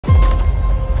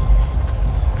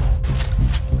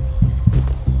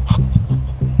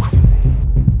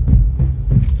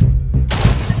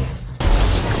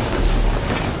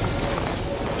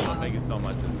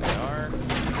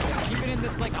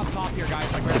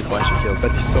bunch of kills.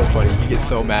 That'd be so funny. You get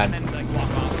so mad.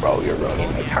 Bro, you're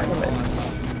ruining the tournament.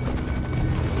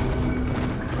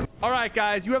 All right,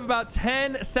 guys, you have about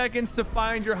 10 seconds to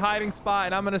find your hiding spot,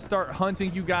 and I'm going to start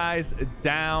hunting you guys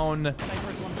down.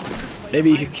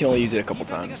 Maybe you can only use it a couple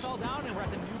times.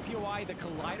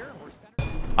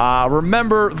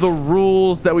 Remember the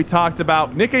rules that we talked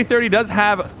about. NickEh30 does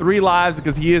have 3 lives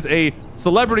because he is a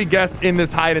celebrity guest in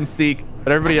this hide and seek,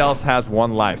 but everybody else has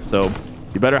 1 life. So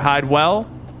you better hide well,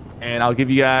 and I'll give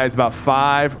you guys about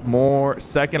 5 more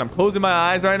seconds. I'm closing my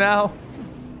eyes right now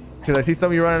because I see some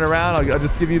of you running around. I'll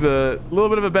just give you the little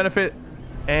bit of a benefit.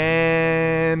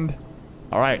 And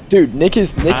all right, dude, Nick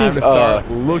is looking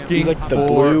he's like the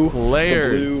for blue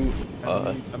players.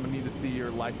 I'm gonna need to see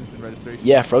your license and registration.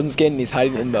 Yeah, Frozen Skin, and he's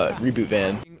hiding in the reboot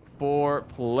van. For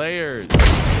players.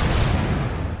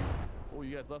 Oh,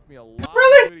 you guys left me a lot.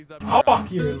 Really? Of oh,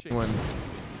 fuck you.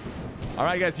 All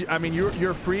right, guys. I mean,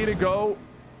 you're free to go.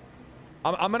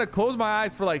 I'm gonna close my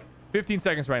eyes for like 15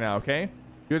 seconds right now. Okay.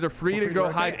 You guys are free to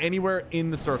go hide anywhere in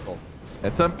the circle.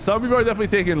 And some people are definitely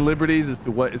taking liberties as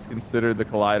to what is considered the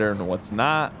collider and what's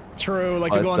not. True,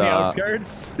 like to go on the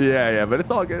outskirts. Yeah, but it's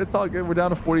all good. It's all good. We're down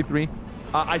to 43.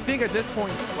 I think at this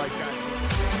point, like.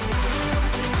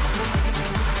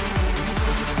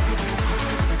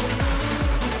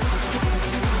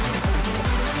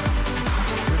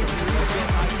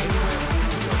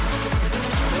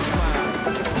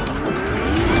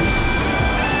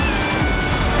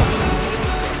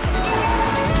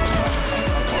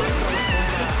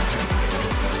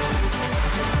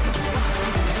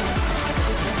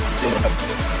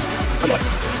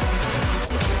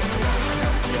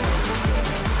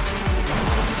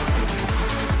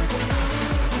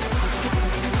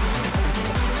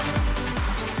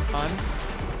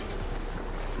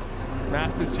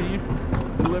 Master Chief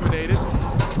eliminated.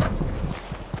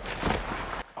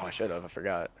 Oh, I should have. I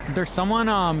forgot. There's someone.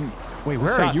 Wait,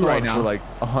 where are you right now? For like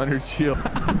 100 shield.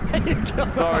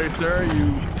 Sorry, sir.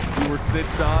 You were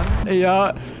snitched on.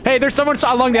 Yeah. Hey, there's someone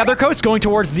along the other coast going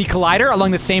towards the collider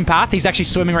along the same path. He's actually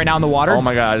swimming right now in the water. Oh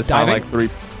my god! I just found like 3.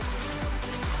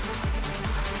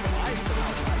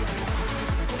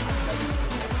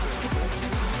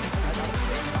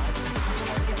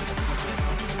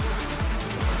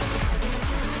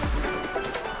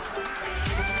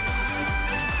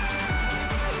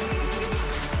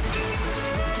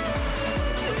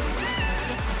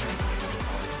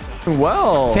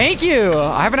 Well, thank you.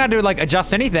 I haven't had to like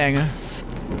adjust anything.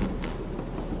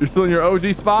 You're still in your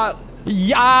OG spot?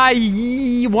 Yeah,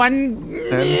 one.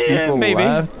 10 people maybe.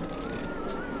 Left.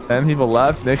 10 people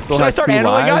left. Nick still Should I has start 2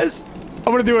 handling, lives. guys?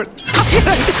 I'm gonna do it.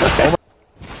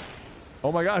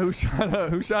 Oh my god! Who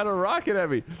shot a rocket at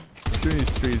me? Shooting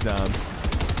these trees down.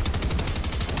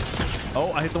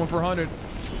 Oh, I hit someone for 100.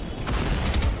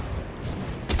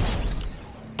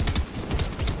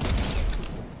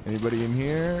 Anybody in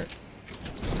here?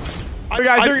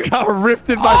 I just got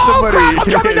rifted by somebody. Crap, I'm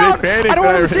dropping down. I don't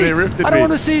want to see. I don't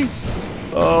want to see.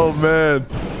 Oh man.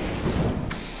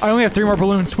 I only have 3 more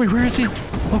balloons. Wait, where is he?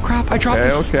 Oh crap! I dropped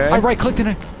it. Okay. I right-clicked in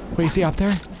it. Wait, is he up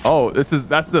there? Oh,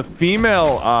 that's the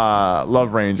female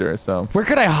Love Ranger. So where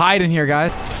could I hide in here,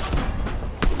 guys?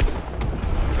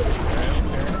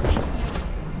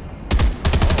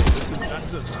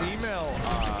 That's the female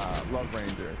Love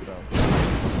Ranger. So.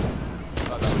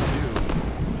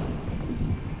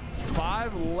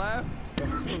 5 left.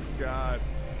 Oh god.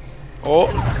 Oh.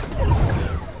 Only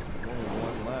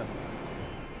 1 left.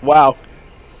 Wow.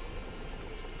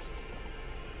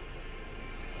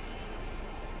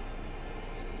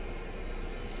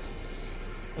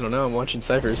 I don't know. I'm watching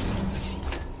Cyphers.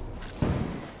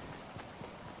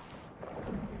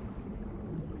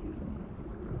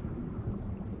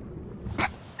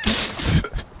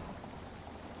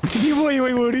 Wait,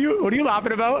 what are you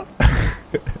laughing about?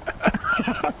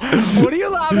 What are you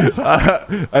laughing about?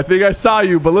 I think I saw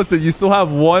you, but listen, you still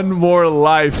have 1 more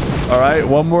life. All right,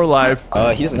 1 more life.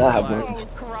 He does not have wounds.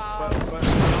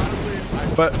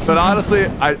 But honestly,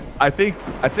 I think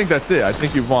that's it. I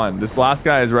think you've won. This last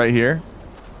guy is right here.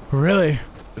 Really?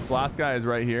 This last guy is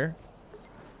right here.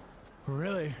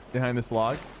 Really? Behind this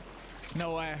log.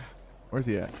 No way. Where's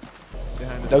he at?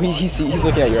 Behind this No, log. he's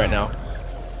looking at you right now.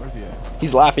 Where's he at?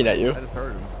 He's laughing at you. I just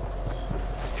heard him.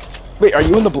 Wait, are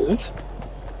you in the balloons?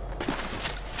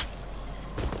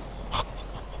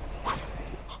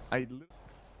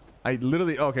 I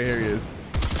literally. Okay, here he is.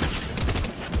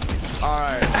 All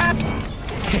right. Are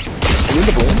you in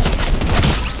the balloons?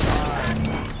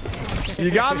 You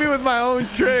got me with my own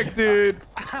trick, dude.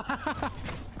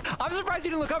 I'm surprised you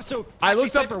didn't look up. So I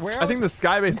looked up. Cypher, where I think the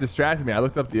skybase distracted me. I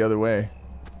looked up the other way.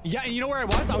 Yeah, and you know where I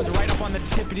was? I was right up on the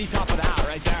tippity top of that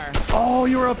right there. Oh,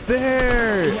 you were up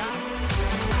there. Yeah.